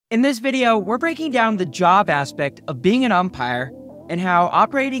In this video, we're breaking down the job aspect of being an umpire and how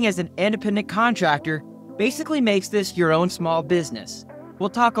operating as an independent contractor basically makes this your own small business. We'll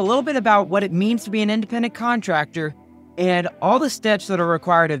talk a little bit about what it means to be an independent contractor and all the steps that are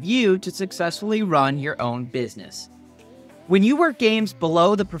required of you to successfully run your own business. When you work games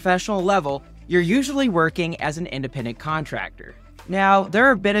below the professional level, you're usually working as an independent contractor. Now, there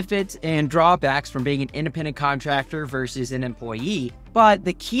are benefits and drawbacks from being an independent contractor versus an employee, but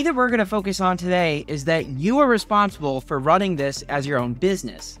the key that we're going to focus on today is that you are responsible for running this as your own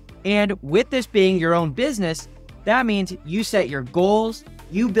business. And with this being your own business, that means you set your goals,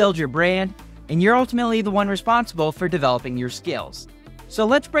 you build your brand, and you're ultimately the one responsible for developing your skills. So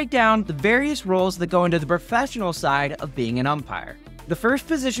let's break down the various roles that go into the professional side of being an umpire. The first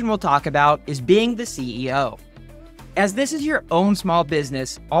position we'll talk about is being the CEO. As this is your own small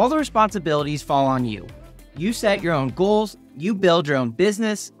business, all the responsibilities fall on you. You set your own goals, you build your own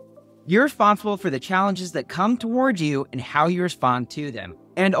business, you're responsible for the challenges that come towards you and how you respond to them.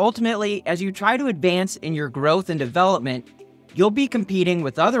 And ultimately, as you try to advance in your growth and development, you'll be competing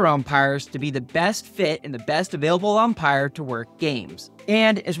with other umpires to be the best fit and the best available umpire to work games.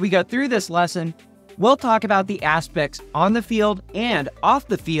 And as we go through this lesson, we'll talk about the aspects on the field and off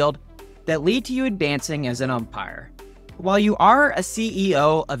the field that lead to you advancing as an umpire. While you are a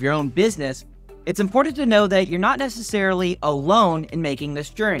CEO of your own business, it's important to know that you're not necessarily alone in making this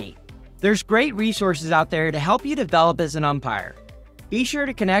journey. There's great resources out there to help you develop as an umpire. Be sure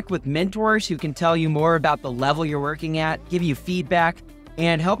to connect with mentors who can tell you more about the level you're working at, give you feedback,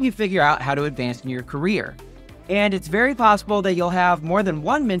 and help you figure out how to advance in your career. And it's very possible that you'll have more than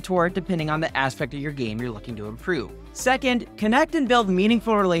one mentor depending on the aspect of your game you're looking to improve. Second, connect and build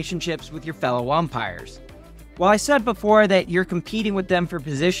meaningful relationships with your fellow umpires. While I said before that you're competing with them for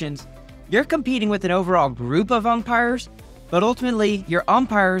positions, you're competing with an overall group of umpires, but ultimately your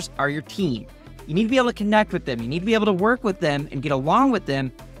umpires are your team. You need to be able to connect with them. You need to be able to work with them and get along with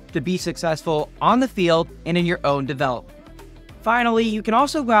them to be successful on the field and in your own development. Finally, you can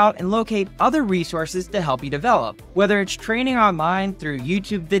also go out and locate other resources to help you develop, whether it's training online through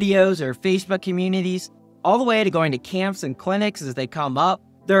YouTube videos or Facebook communities, all the way to going to camps and clinics as they come up.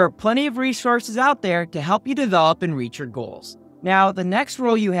 There are plenty of resources out there to help you develop and reach your goals. Now, the next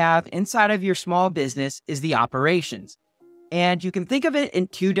role you have inside of your small business is the operations. And you can think of it in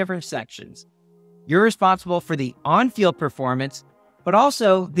two different sections. You're responsible for the on-field performance, but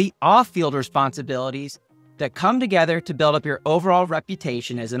also the off-field responsibilities that come together to build up your overall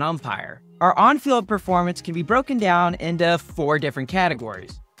reputation as an umpire. Our on-field performance can be broken down into four different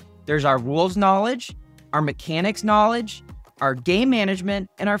categories. There's our rules knowledge, our mechanics knowledge, our game management,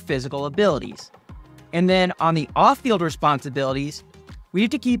 and our physical abilities. And then on the off-field responsibilities, we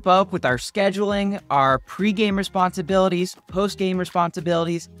have to keep up with our scheduling, our pre-game responsibilities, post-game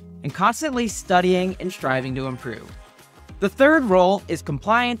responsibilities, and constantly studying and striving to improve. The third role is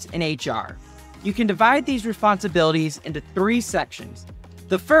compliance and HR. You can divide these responsibilities into three sections.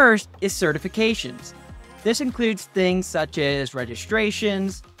 The first is certifications. This includes things such as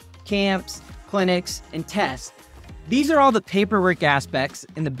registrations, camps, clinics, and tests. These are all the paperwork aspects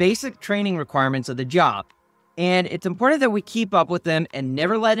and the basic training requirements of the job. And it's important that we keep up with them and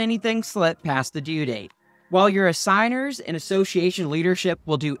never let anything slip past the due date. While your assigners and association leadership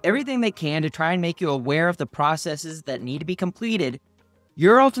will do everything they can to try and make you aware of the processes that need to be completed,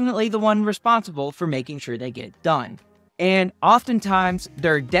 you're ultimately the one responsible for making sure they get done. And oftentimes,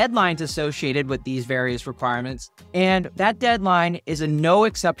 there are deadlines associated with these various requirements, and that deadline is a no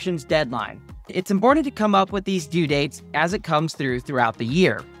exceptions deadline. It's important to come up with these due dates as it comes throughout the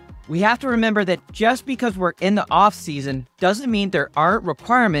year. We have to remember that just because we're in the off season doesn't mean there aren't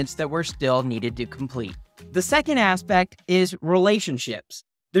requirements that we're still needed to complete. The second aspect is relationships.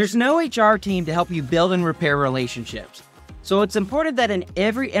 There's no HR team to help you build and repair relationships. So it's important that in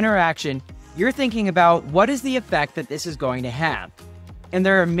every interaction, you're thinking about what is the effect that this is going to have. And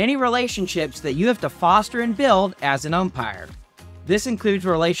there are many relationships that you have to foster and build as an umpire. This includes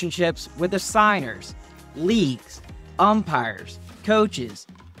relationships with assigners, leagues, umpires, coaches,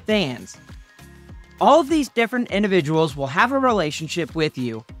 fans. All of these different individuals will have a relationship with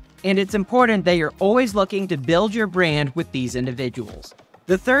you, and it's important that you're always looking to build your brand with these individuals.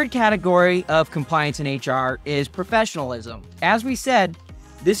 The third category of compliance in HR is professionalism. As we said,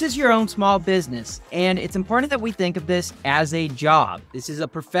 this is your own small business, and it's important that we think of this as a job. This is a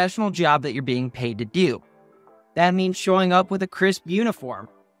professional job that you're being paid to do. That means showing up with a crisp uniform.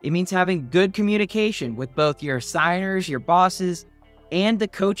 It means having good communication with both your assigners, your bosses, and the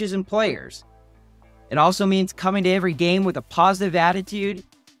coaches and players. It also means coming to every game with a positive attitude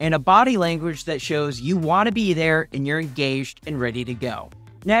and a body language that shows you want to be there and you're engaged and ready to go.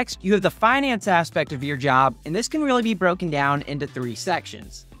 Next, you have the finance aspect of your job, and this can really be broken down into 3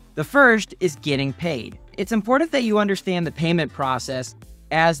 sections. The first is getting paid. It's important that you understand the payment process,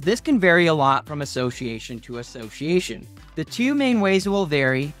 as this can vary a lot from association to association. The 2 main ways it will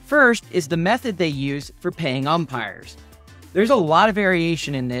vary. First is the method they use for paying umpires. There's a lot of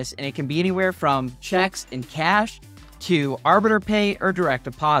variation in this, and it can be anywhere from checks and cash to arbiter pay or direct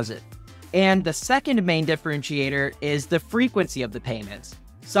deposit. And the second main differentiator is the frequency of the payments.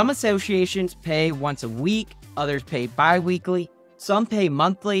 Some associations pay once a week, others pay bi-weekly, some pay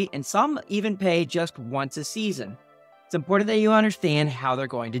monthly, and some even pay just once a season. It's important that you understand how they're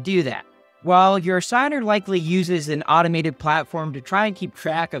going to do that. While your assigner likely uses an automated platform to try and keep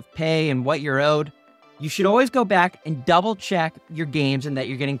track of pay and what you're owed, you should always go back and double check your games and that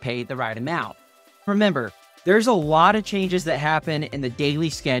you're getting paid the right amount. Remember, there's a lot of changes that happen in the daily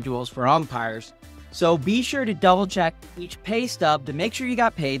schedules for umpires, so be sure to double check each pay stub to make sure you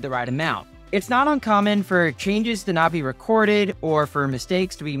got paid the right amount. It's not uncommon for changes to not be recorded or for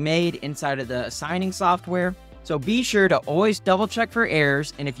mistakes to be made inside of the assigning software, so be sure to always double check for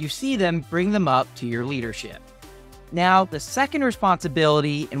errors, and if you see them, bring them up to your leadership. Now, the second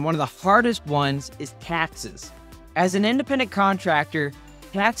responsibility, and one of the hardest ones, is taxes. As an independent contractor,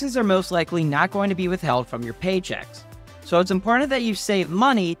 taxes are most likely not going to be withheld from your paychecks. So it's important that you save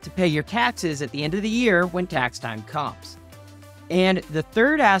money to pay your taxes at the end of the year when tax time comes. And the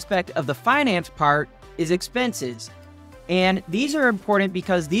third aspect of the finance part is expenses. And these are important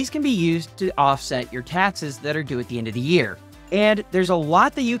because these can be used to offset your taxes that are due at the end of the year. And there's a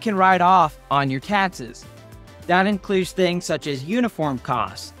lot that you can write off on your taxes. That includes things such as uniform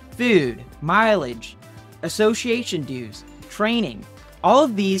costs, food, mileage, association dues, training. All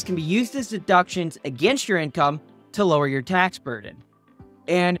of these can be used as deductions against your income to lower your tax burden.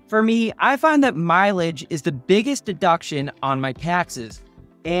 And for me, I find that mileage is the biggest deduction on my taxes.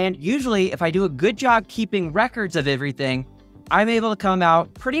 And usually, if I do a good job keeping records of everything, I'm able to come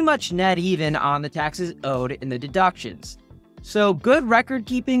out pretty much net even on the taxes owed and the deductions. So good record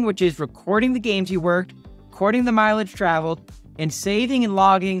keeping, which is recording the games you worked, recording the mileage traveled, and saving and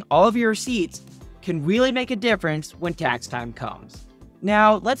logging all of your receipts can really make a difference when tax time comes.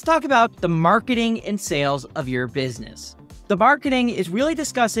 Now, let's talk about the marketing and sales of your business. The marketing is really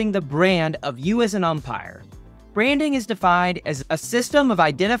discussing the brand of you as an umpire. Branding is defined as a system of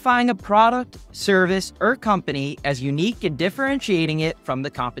identifying a product, service, or company as unique and differentiating it from the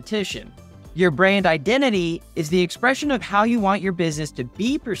competition. Your brand identity is the expression of how you want your business to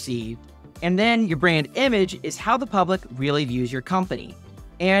be perceived, and then your brand image is how the public really views your company.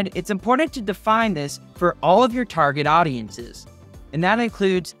 And it's important to define this for all of your target audiences. And that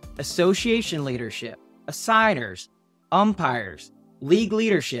includes association leadership, assigners, umpires, league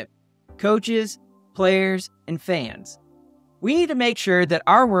leadership, coaches, players, and fans. We need to make sure that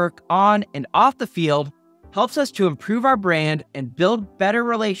our work on and off the field helps us to improve our brand and build better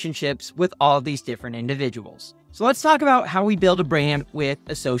relationships with all of these different individuals. So let's talk about how we build a brand with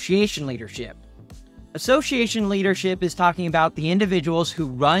association leadership. Association leadership is talking about the individuals who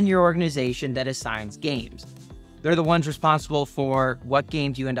run your organization that assigns games. They're the ones responsible for what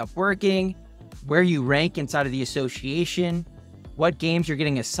games you end up working, where you rank inside of the association, what games you're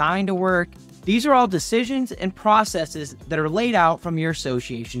getting assigned to work. These are all decisions and processes that are laid out from your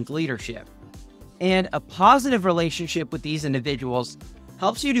association's leadership. And a positive relationship with these individuals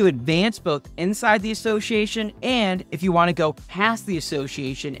helps you to advance both inside the association and if you want to go past the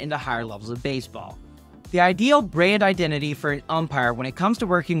association into higher levels of baseball. The ideal brand identity for an umpire when it comes to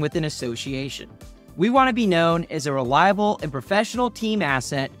working with an association. We want to be known as a reliable and professional team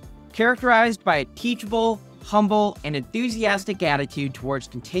asset characterized by a teachable, humble, and enthusiastic attitude towards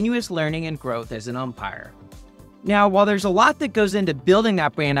continuous learning and growth as an umpire. Now, while there's a lot that goes into building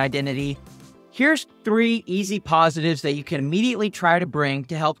that brand identity, here's 3 easy positives that you can immediately try to bring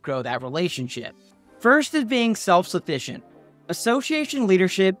to help grow that relationship. First is being self-sufficient. Association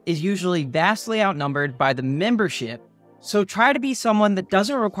leadership is usually vastly outnumbered by the membership, so try to be someone that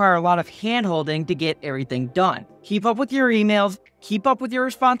doesn't require a lot of hand-holding to get everything done. Keep up with your emails, keep up with your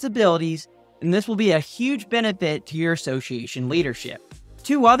responsibilities, and this will be a huge benefit to your association leadership.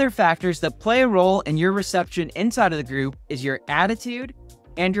 2 other factors that play a role in your reception inside of the group is your attitude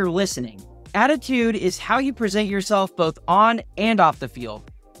and your listening. Attitude is how you present yourself both on and off the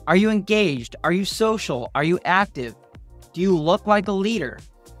field. Are you engaged? Are you social? Are you active? Do you look like a leader?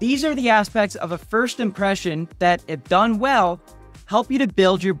 These are the aspects of a first impression that, if done well, help you to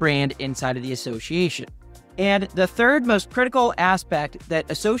build your brand inside of the association. And the third most critical aspect that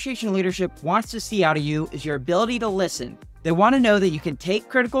association leadership wants to see out of you is your ability to listen. They want to know that you can take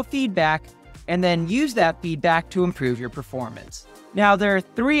critical feedback and then use that feedback to improve your performance. Now, there are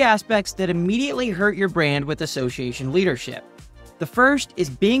 3 aspects that immediately hurt your brand with association leadership. The first is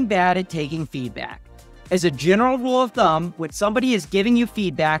being bad at taking feedback. As a general rule of thumb, when somebody is giving you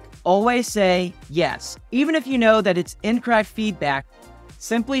feedback, always say yes. Even if you know that it's incorrect feedback,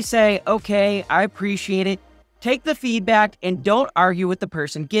 simply say, okay, I appreciate it. Take the feedback and don't argue with the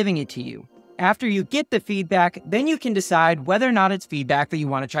person giving it to you. After you get the feedback, then you can decide whether or not it's feedback that you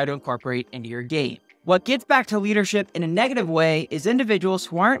want to try to incorporate into your game. What gets back to leadership in a negative way is individuals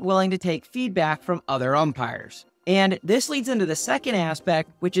who aren't willing to take feedback from other umpires. And this leads into the second aspect,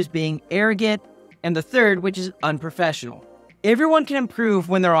 which is being arrogant, and the third, which is unprofessional. Everyone can improve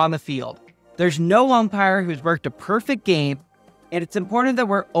when they're on the field. There's no umpire who's worked a perfect game, and it's important that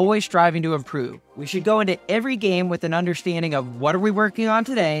we're always striving to improve. We should go into every game with an understanding of what are we working on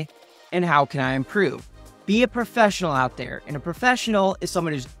today, and how can I improve? Be a professional out there, and a professional is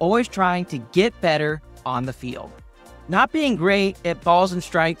someone who's always trying to get better on the field. Not being great at balls and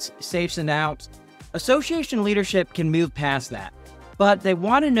strikes, safes and outs, association leadership can move past that. But they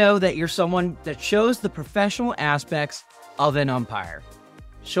want to know that you're someone that shows the professional aspects of an umpire.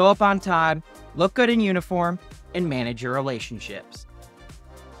 Show up on time, look good in uniform, and manage your relationships.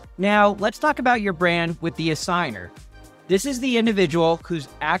 Now, let's talk about your brand with the assigner. This is the individual who's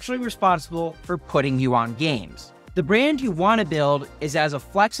actually responsible for putting you on games. The brand you want to build is as a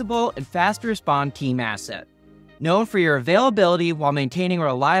flexible and fast-to-respond team asset, known for your availability while maintaining a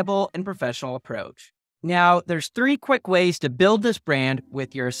reliable and professional approach. Now, there's 3 quick ways to build this brand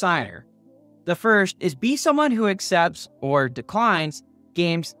with your assigner. The first is be someone who accepts or declines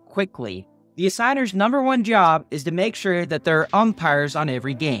games quickly. The assigner's #1 job is to make sure that there are umpires on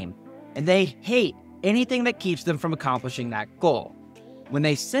every game, and they hate anything that keeps them from accomplishing that goal. When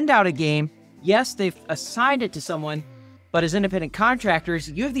they send out a game, yes, they've assigned it to someone, but as independent contractors,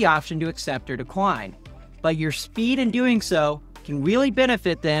 you have the option to accept or decline. But your speed in doing so can really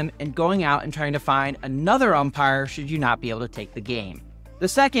benefit them in going out and trying to find another umpire should you not be able to take the game. The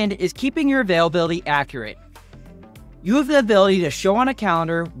second is keeping your availability accurate. You have the ability to show on a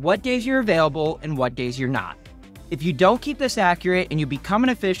calendar what days you're available and what days you're not. If you don't keep this accurate and you become an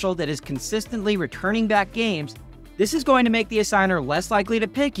official that is consistently returning back games, this is going to make the assigner less likely to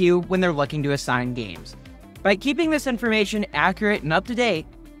pick you when they're looking to assign games. By keeping this information accurate and up to date,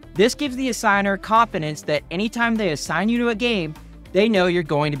 this gives the assigner confidence that anytime they assign you to a game, they know you're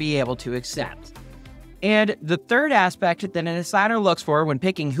going to be able to accept. And the third aspect that an assigner looks for when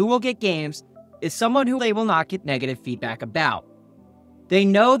picking who will get games is someone who they will not get negative feedback about. They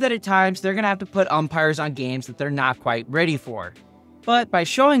know that at times they're going to have to put umpires on games that they're not quite ready for. But by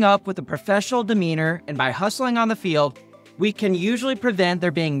showing up with a professional demeanor and by hustling on the field, we can usually prevent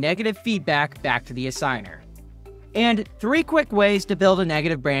there being negative feedback back to the assigner. And 3 quick ways to build a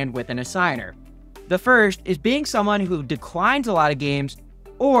negative brand with an assigner. The first is being someone who declines a lot of games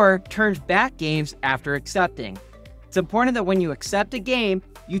or turns back games after accepting. It's important that when you accept a game,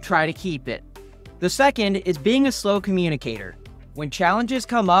 you try to keep it. The second is being a slow communicator. When challenges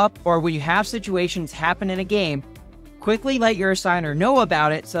come up or when you have situations happen in a game, quickly let your assigner know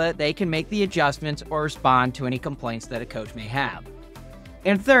about it so that they can make the adjustments or respond to any complaints that a coach may have.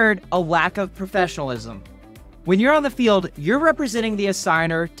 And third, a lack of professionalism. When you're on the field, you're representing the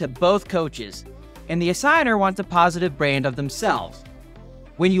assigner to both coaches, and the assigner wants a positive brand of themselves.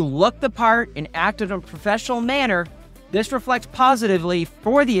 When you look the part and act in a professional manner, this reflects positively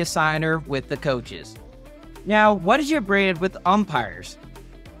for the assigner with the coaches. Now, what is your brand with umpires?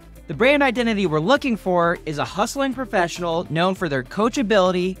 The brand identity we're looking for is a hustling professional known for their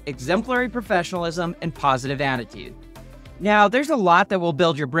coachability, exemplary professionalism, and positive attitude. Now, there's a lot that will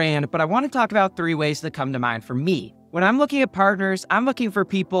build your brand, but I want to talk about 3 ways that come to mind for me. When I'm looking at partners, I'm looking for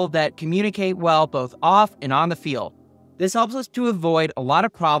people that communicate well both off and on the field. This helps us to avoid a lot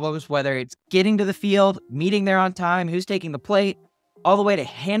of problems, whether it's getting to the field, meeting there on time, who's taking the plate, all the way to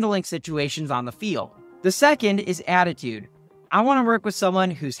handling situations on the field. The second is attitude. I want to work with someone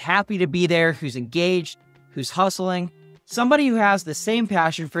who's happy to be there, who's engaged, who's hustling, somebody who has the same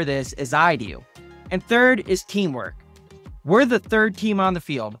passion for this as I do. And third is teamwork. We're the third team on the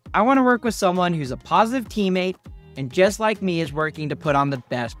field. I want to work with someone who's a positive teammate and just like me is working to put on the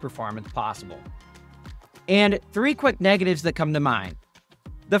best performance possible. And 3 quick negatives that come to mind.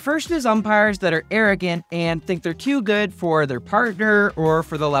 The first is umpires that are arrogant and think they're too good for their partner or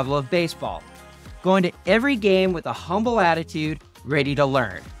for the level of baseball. Going to every game with a humble attitude, ready to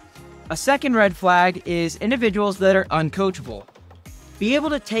learn. A second red flag is individuals that are uncoachable. Be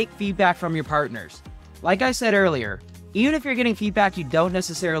able to take feedback from your partners. Like I said earlier, even if you're getting feedback you don't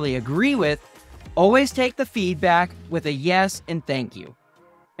necessarily agree with, always take the feedback with a yes and thank you.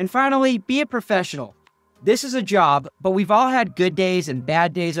 And finally, be a professional. This is a job, but we've all had good days and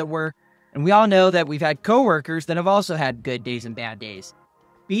bad days at work, and we all know that we've had coworkers that have also had good days and bad days.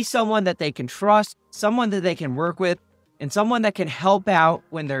 Be someone that they can trust, someone that they can work with, and someone that can help out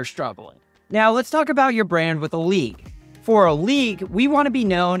when they're struggling. Now, let's talk about your brand with a league. For a league, we want to be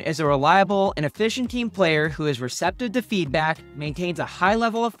known as a reliable and efficient team player who is receptive to feedback, maintains a high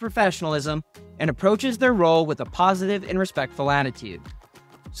level of professionalism, and approaches their role with a positive and respectful attitude.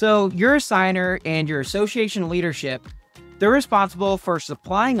 So your assigner and your association leadership, they're responsible for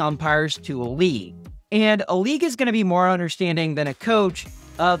supplying umpires to a league. And a league is going to be more understanding than a coach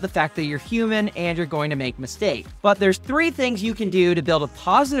of the fact that you're human and you're going to make mistakes. But there's 3 things you can do to build a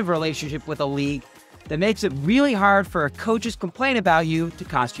positive relationship with a league that makes it really hard for a coach's complaint about you to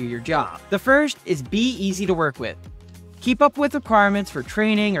cost you your job. The first is be easy to work with. Keep up with requirements for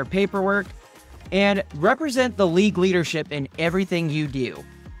training or paperwork, and represent the league leadership in everything you do.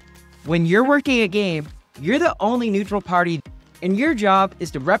 When you're working a game, you're the only neutral party, and your job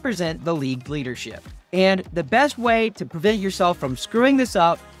is to represent the league leadership. And the best way to prevent yourself from screwing this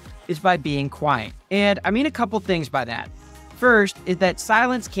up is by being quiet. And I mean a couple things by that. First is that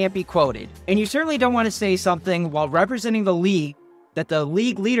silence can't be quoted, and you certainly don't want to say something while representing the league that the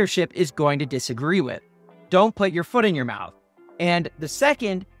league leadership is going to disagree with. Don't put your foot in your mouth. And the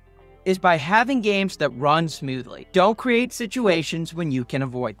second is by having games that run smoothly. Don't create situations when you can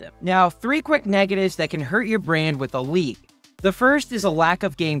avoid them. Now, 3 quick negatives that can hurt your brand with a league. The first is a lack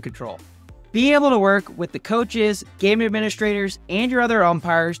of game control. Be able to work with the coaches, game administrators, and your other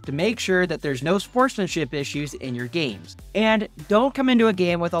umpires to make sure that there's no sportsmanship issues in your games. And don't come into a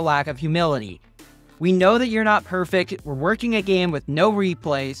game with a lack of humility. We know that you're not perfect. We're working a game with no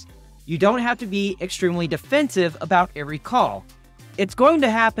replays. You don't have to be extremely defensive about every call. It's going to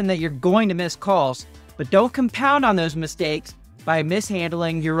happen that you're going to miss calls, but don't compound on those mistakes by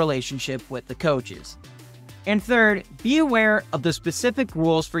mishandling your relationship with the coaches. And third, be aware of the specific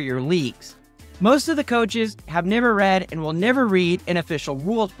rules for your leagues. Most of the coaches have never read and will never read an official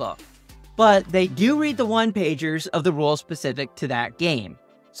rules book, but they do read the one-pagers of the rules specific to that game.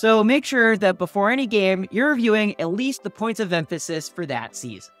 So make sure that before any game, you're reviewing at least the points of emphasis for that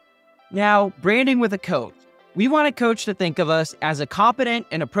season. Now, branding with a coach. We want a coach to think of us as a competent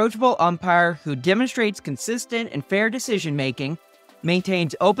and approachable umpire who demonstrates consistent and fair decision-making,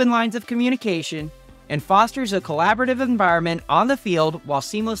 maintains open lines of communication, and fosters a collaborative environment on the field while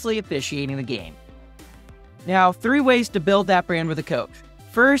seamlessly officiating the game. Now, 3 ways to build that brand with a coach.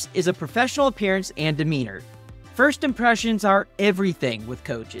 First is a professional appearance and demeanor. First impressions are everything with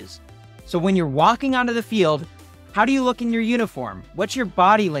coaches. So when you're walking onto the field, how do you look in your uniform? What's your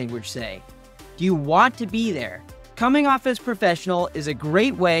body language say? Do you want to be there? Coming off as professional is a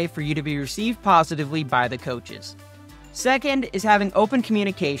great way for you to be received positively by the coaches. Second is having open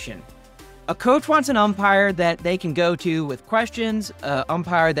communication. A coach wants an umpire that they can go to with questions, an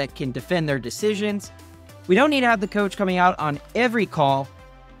umpire that can defend their decisions. We don't need to have the coach coming out on every call,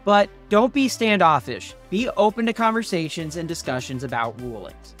 but don't be standoffish. Be open to conversations and discussions about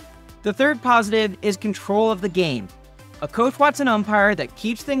rulings. The third positive is control of the game. A coach wants an umpire that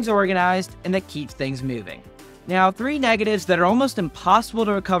keeps things organized and that keeps things moving. Now, 3 negatives that are almost impossible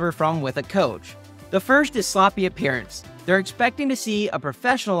to recover from with a coach. The first is sloppy appearance. They're expecting to see a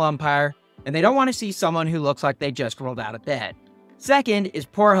professional umpire, and they don't want to see someone who looks like they just rolled out of bed. Second is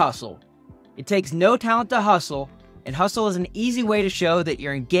poor hustle. It takes no talent to hustle, and hustle is an easy way to show that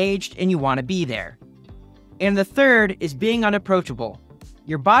you're engaged and you want to be there. And the third is being unapproachable.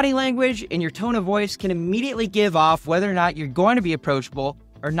 Your body language and your tone of voice can immediately give off whether or not you're going to be approachable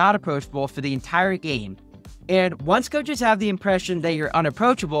or not approachable for the entire game. And once coaches have the impression that you're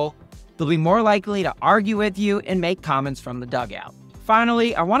unapproachable, they'll be more likely to argue with you and make comments from the dugout.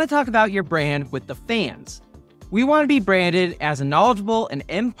 Finally, I want to talk about your brand with the fans. We want to be branded as a knowledgeable and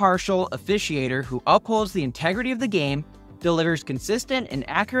impartial officiator who upholds the integrity of the game, delivers consistent and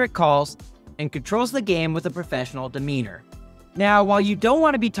accurate calls, and controls the game with a professional demeanor. Now, while you don't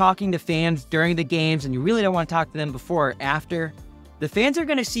want to be talking to fans during the games and you really don't want to talk to them before or after, the fans are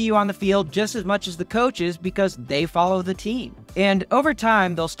going to see you on the field just as much as the coaches because they follow the team. And over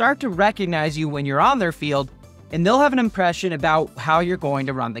time, they'll start to recognize you when you're on their field, and they'll have an impression about how you're going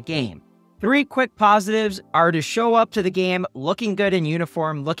to run the game. 3 quick positives are to show up to the game looking good in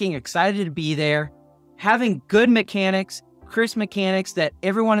uniform, looking excited to be there, having good mechanics, crisp mechanics that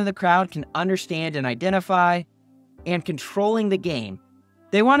everyone in the crowd can understand and identify, and controlling the game.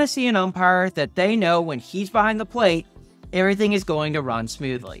 They want to see an umpire that they know when he's behind the plate, everything is going to run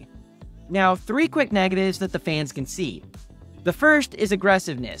smoothly. Now, 3 quick negatives that the fans can see. The first is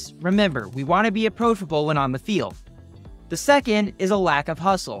aggressiveness. Remember, we want to be approachable when on the field. The second is a lack of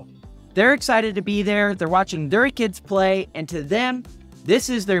hustle. They're excited to be there, they're watching their kids play, and to them, this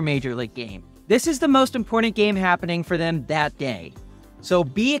is their major league game. This is the most important game happening for them that day. So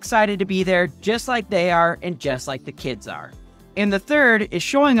be excited to be there just like they are and just like the kids are. And the third is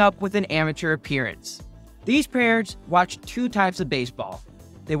showing up with an amateur appearance. These parents watch two types of baseball.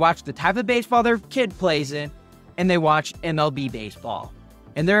 They watch the type of baseball their kid plays in, and they watch MLB baseball.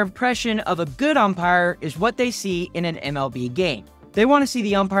 And their impression of a good umpire is what they see in an MLB game. They want to see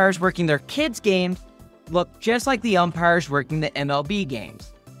the umpires working their kids' games look just like the umpires working the MLB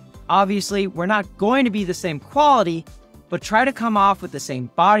games. Obviously, we're not going to be the same quality, but try to come off with the same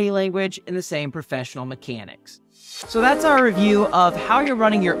body language and the same professional mechanics. So that's our review of how you're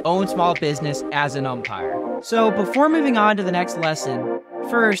running your own small business as an umpire. So before moving on to the next lesson,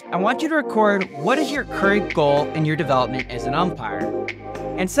 first, I want you to record what is your current goal in your development as an umpire.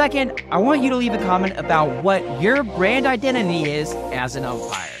 And second, I want you to leave a comment about what your brand identity is as an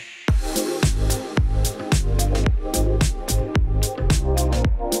umpire.